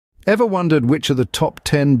Ever wondered which are the top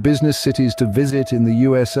 10 business cities to visit in the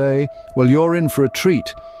USA? Well, you're in for a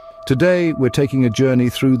treat. Today, we're taking a journey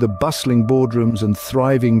through the bustling boardrooms and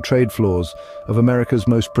thriving trade floors of America's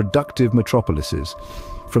most productive metropolises.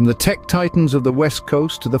 From the tech titans of the West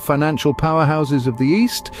Coast to the financial powerhouses of the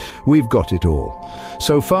East, we've got it all.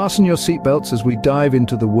 So fasten your seatbelts as we dive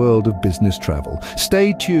into the world of business travel.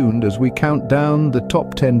 Stay tuned as we count down the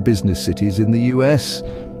top 10 business cities in the US.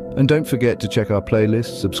 And don't forget to check our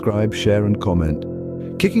playlist, subscribe, share and comment.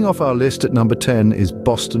 Kicking off our list at number 10 is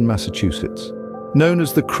Boston, Massachusetts. Known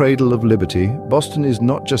as the cradle of liberty, Boston is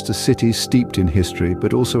not just a city steeped in history,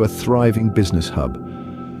 but also a thriving business hub.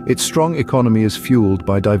 Its strong economy is fueled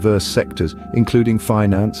by diverse sectors, including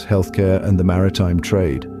finance, healthcare, and the maritime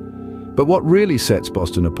trade. But what really sets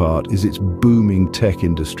Boston apart is its booming tech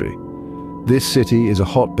industry. This city is a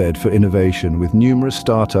hotbed for innovation, with numerous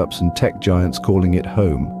startups and tech giants calling it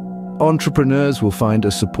home. Entrepreneurs will find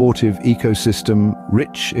a supportive ecosystem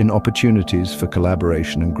rich in opportunities for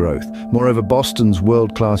collaboration and growth. Moreover, Boston's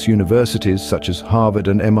world-class universities, such as Harvard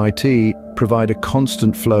and MIT, provide a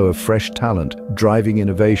constant flow of fresh talent, driving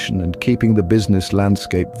innovation and keeping the business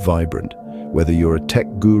landscape vibrant. Whether you're a tech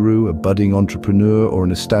guru, a budding entrepreneur, or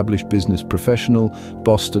an established business professional,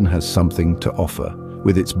 Boston has something to offer.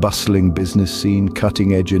 With its bustling business scene,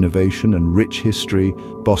 cutting-edge innovation, and rich history,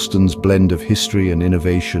 Boston's blend of history and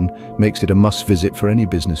innovation makes it a must-visit for any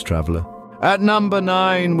business traveler. At number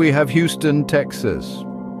 9, we have Houston, Texas,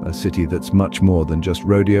 a city that's much more than just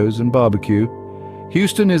rodeos and barbecue.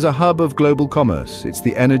 Houston is a hub of global commerce. It's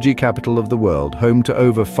the energy capital of the world, home to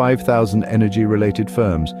over 5,000 energy-related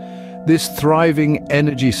firms. This thriving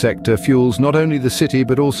energy sector fuels not only the city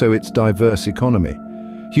but also its diverse economy.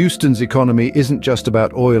 Houston's economy isn't just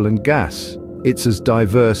about oil and gas. It's as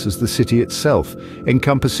diverse as the city itself,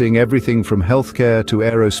 encompassing everything from healthcare to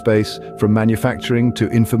aerospace, from manufacturing to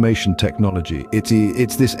information technology.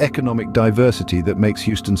 It's this economic diversity that makes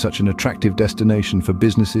Houston such an attractive destination for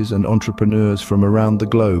businesses and entrepreneurs from around the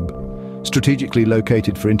globe. Strategically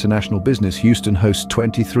located for international business, Houston hosts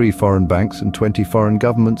 23 foreign banks and 20 foreign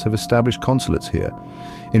governments have established consulates here.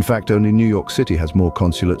 In fact, only New York City has more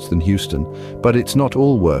consulates than Houston, but it's not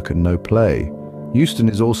all work and no play. Houston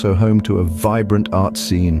is also home to a vibrant art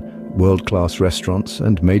scene, world-class restaurants,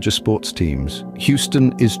 and major sports teams.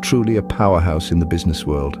 Houston is truly a powerhouse in the business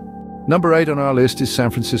world. Number 8 on our list is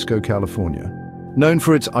San Francisco, California. Known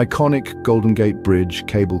for its iconic Golden Gate Bridge,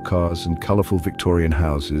 cable cars, and colorful Victorian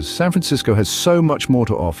houses, San Francisco has so much more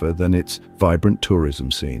to offer than its vibrant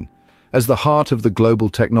tourism scene. As the heart of the global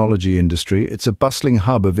technology industry, it's a bustling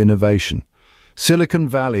hub of innovation. Silicon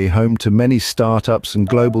Valley, home to many startups and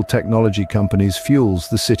global technology companies, fuels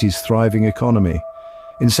the city's thriving economy.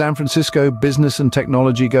 In San Francisco, business and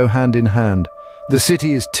technology go hand in hand. The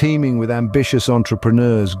city is teeming with ambitious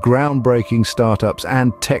entrepreneurs, groundbreaking startups,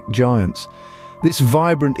 and tech giants. This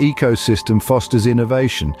vibrant ecosystem fosters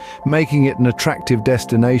innovation, making it an attractive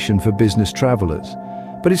destination for business travelers.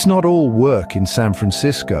 But it's not all work in San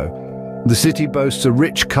Francisco. The city boasts a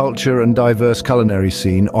rich culture and diverse culinary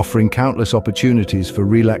scene, offering countless opportunities for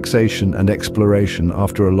relaxation and exploration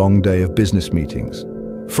after a long day of business meetings.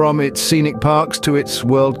 From its scenic parks to its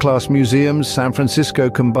world-class museums, San Francisco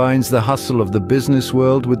combines the hustle of the business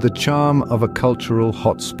world with the charm of a cultural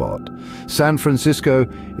hotspot. San Francisco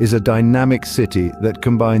is a dynamic city that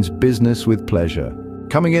combines business with pleasure.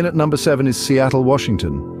 Coming in at number 7 is Seattle,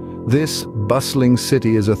 Washington. This bustling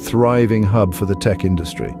city is a thriving hub for the tech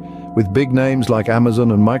industry. With big names like Amazon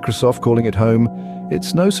and Microsoft calling it home,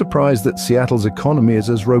 it's no surprise that Seattle's economy is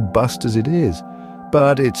as robust as it is.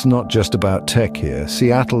 But it's not just about tech here.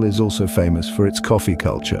 Seattle is also famous for its coffee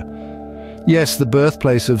culture. Yes, the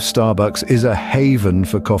birthplace of Starbucks is a haven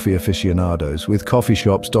for coffee aficionados, with coffee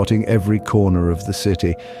shops dotting every corner of the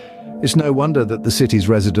city. It's no wonder that the city's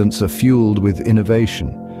residents are fueled with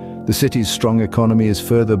innovation. The city's strong economy is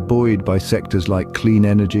further buoyed by sectors like clean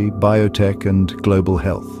energy, biotech, and global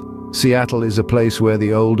health. Seattle is a place where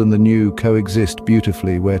the old and the new coexist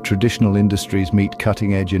beautifully, where traditional industries meet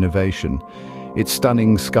cutting-edge innovation. Its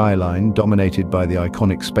stunning skyline, dominated by the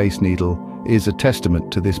iconic Space Needle, is a testament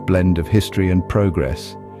to this blend of history and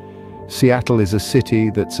progress. Seattle is a city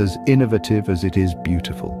that's as innovative as it is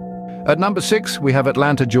beautiful. At number 6, we have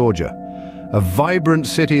Atlanta, Georgia, a vibrant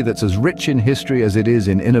city that's as rich in history as it is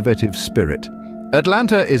in innovative spirit.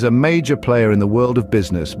 Atlanta is a major player in the world of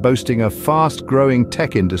business, boasting a fast-growing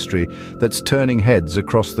tech industry that's turning heads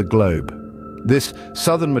across the globe. This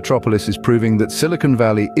southern metropolis is proving that Silicon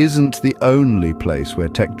Valley isn't the only place where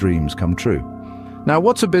tech dreams come true. Now,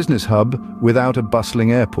 what's a business hub without a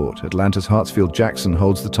bustling airport? Atlanta's Hartsfield-Jackson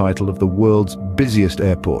holds the title of the world's busiest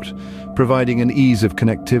airport, providing an ease of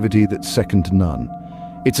connectivity that's second to none.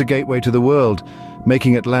 It's a gateway to the world,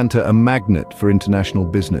 making Atlanta a magnet for international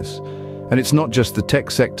business. And it's not just the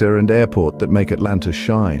tech sector and airport that make Atlanta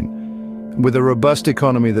shine. With a robust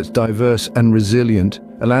economy that's diverse and resilient,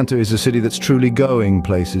 Atlanta is a city that's truly going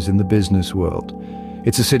places in the business world.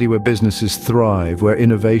 It's a city where businesses thrive, where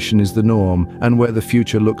innovation is the norm, and where the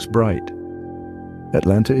future looks bright.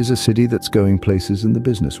 Atlanta is a city that's going places in the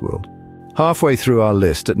business world. Halfway through our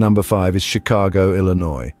list, at number 5, is Chicago,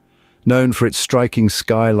 Illinois. Known for its striking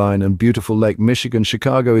skyline and beautiful Lake Michigan,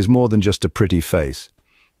 Chicago is more than just a pretty face.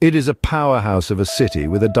 It is a powerhouse of a city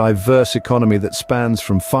with a diverse economy that spans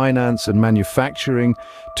from finance and manufacturing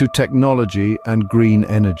to technology and green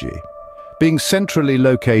energy. Being centrally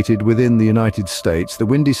located within the United States, the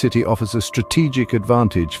Windy City offers a strategic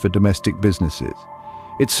advantage for domestic businesses.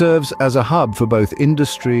 It serves as a hub for both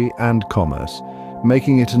industry and commerce,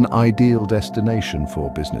 making it an ideal destination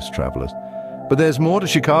for business travelers. But there's more to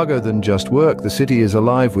Chicago than just work. The city is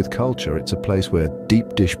alive with culture. It's a place where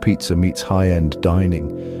deep dish pizza meets high-end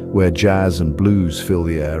dining, where jazz and blues fill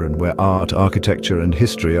the air, and where art, architecture, and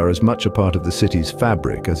history are as much a part of the city's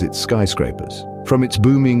fabric as its skyscrapers. From its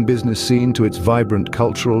booming business scene to its vibrant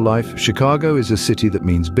cultural life, Chicago is a city that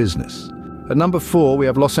means business. At number 4, we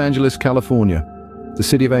have Los Angeles, California, the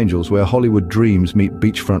city of angels, where Hollywood dreams meet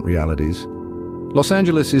beachfront realities. Los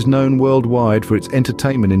Angeles is known worldwide for its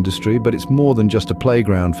entertainment industry, but it's more than just a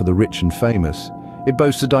playground for the rich and famous. It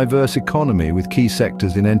boasts a diverse economy with key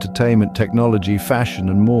sectors in entertainment, technology, fashion,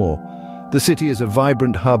 and more. The city is a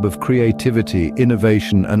vibrant hub of creativity,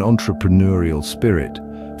 innovation, and entrepreneurial spirit.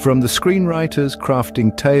 From the screenwriters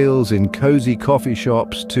crafting tales in cozy coffee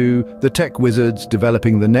shops to the tech wizards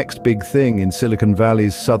developing the next big thing in Silicon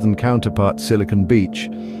Valley's southern counterpart, Silicon Beach,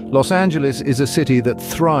 Los Angeles is a city that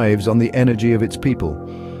thrives on the energy of its people.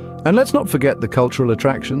 And let's not forget the cultural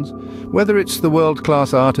attractions. Whether it's the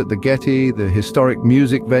world-class art at the Getty, the historic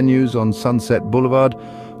music venues on Sunset Boulevard,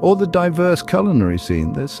 or the diverse culinary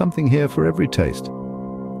scene, there's something here for every taste.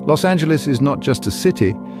 Los Angeles is not just a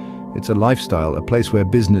city, it's a lifestyle, a place where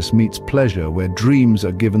business meets pleasure, where dreams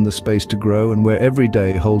are given the space to grow, and where every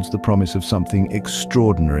day holds the promise of something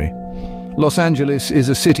extraordinary. Los Angeles is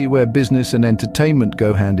a city where business and entertainment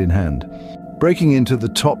go hand in hand. Breaking into the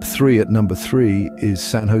top 3 at number 3 is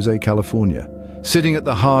San Jose, California. Sitting at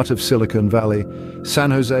the heart of Silicon Valley, San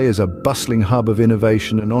Jose is a bustling hub of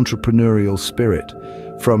innovation and entrepreneurial spirit.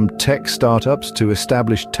 From tech startups to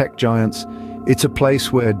established tech giants, it's a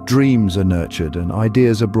place where dreams are nurtured and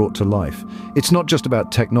ideas are brought to life. It's not just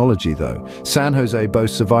about technology, though. San Jose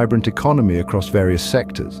boasts a vibrant economy across various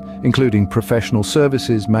sectors, including professional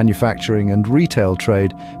services, manufacturing, and retail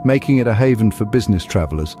trade, making it a haven for business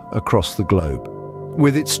travelers across the globe.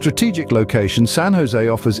 With its strategic location, San Jose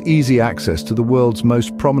offers easy access to the world's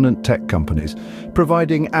most prominent tech companies,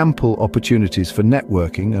 providing ample opportunities for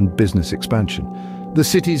networking and business expansion. The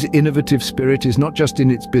city's innovative spirit is not just in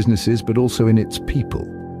its businesses, but also in its people,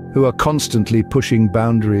 who are constantly pushing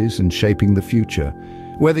boundaries and shaping the future.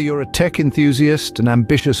 Whether you're a tech enthusiast, an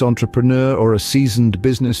ambitious entrepreneur, or a seasoned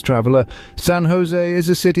business traveler, San Jose is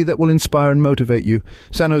a city that will inspire and motivate you.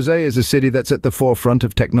 San Jose is a city that's at the forefront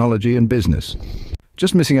of technology and business.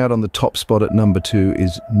 Just missing out on the top spot at number 2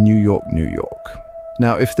 is New York, New York.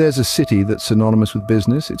 Now, if there's a city that's synonymous with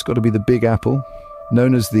business, it's got to be the Big Apple.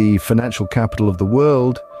 Known as the financial capital of the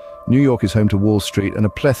world, New York is home to Wall Street and a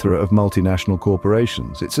plethora of multinational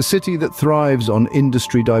corporations. It's a city that thrives on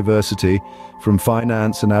industry diversity, from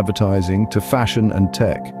finance and advertising to fashion and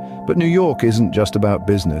tech. But New York isn't just about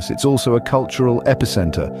business, it's also a cultural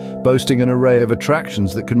epicenter, boasting an array of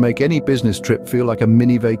attractions that can make any business trip feel like a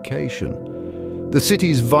mini vacation. The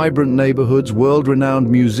city's vibrant neighborhoods, world-renowned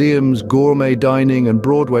museums, gourmet dining, and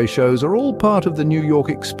Broadway shows are all part of the New York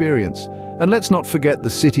experience. And let's not forget the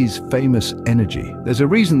city's famous energy. There's a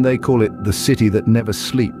reason they call it the city that never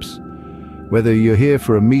sleeps. Whether you're here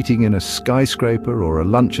for a meeting in a skyscraper or a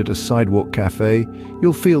lunch at a sidewalk cafe,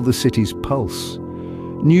 you'll feel the city's pulse.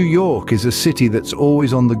 New York is a city that's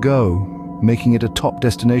always on the go, making it a top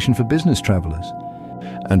destination for business travelers.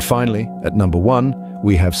 And finally, at number 1,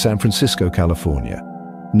 we have San Francisco, California.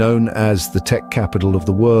 Known as the tech capital of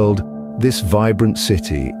the world, this vibrant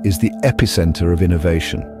city is the epicenter of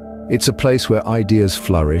innovation. It's a place where ideas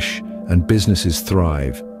flourish and businesses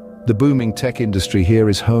thrive. The booming tech industry here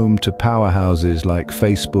is home to powerhouses like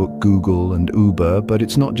Facebook, Google, and Uber, but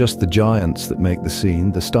it's not just the giants that make the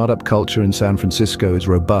scene. The startup culture in San Francisco is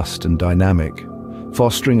robust and dynamic.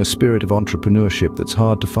 fostering a spirit of entrepreneurship that's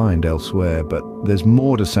hard to find elsewhere. But there's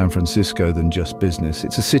more to San Francisco than just business.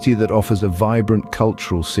 It's a city that offers a vibrant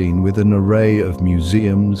cultural scene with an array of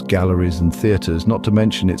museums, galleries and theaters, not to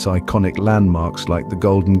mention its iconic landmarks like the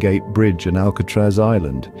Golden Gate Bridge and Alcatraz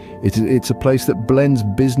Island. It's a place that blends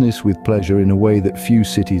business with pleasure in a way that few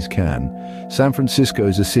cities can. San Francisco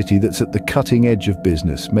is a city that's at the cutting edge of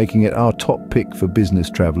business, making it our top pick for business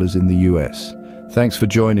travelers in the US. Thanks for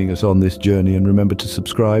joining us on this journey, and remember to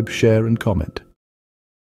subscribe, share and comment.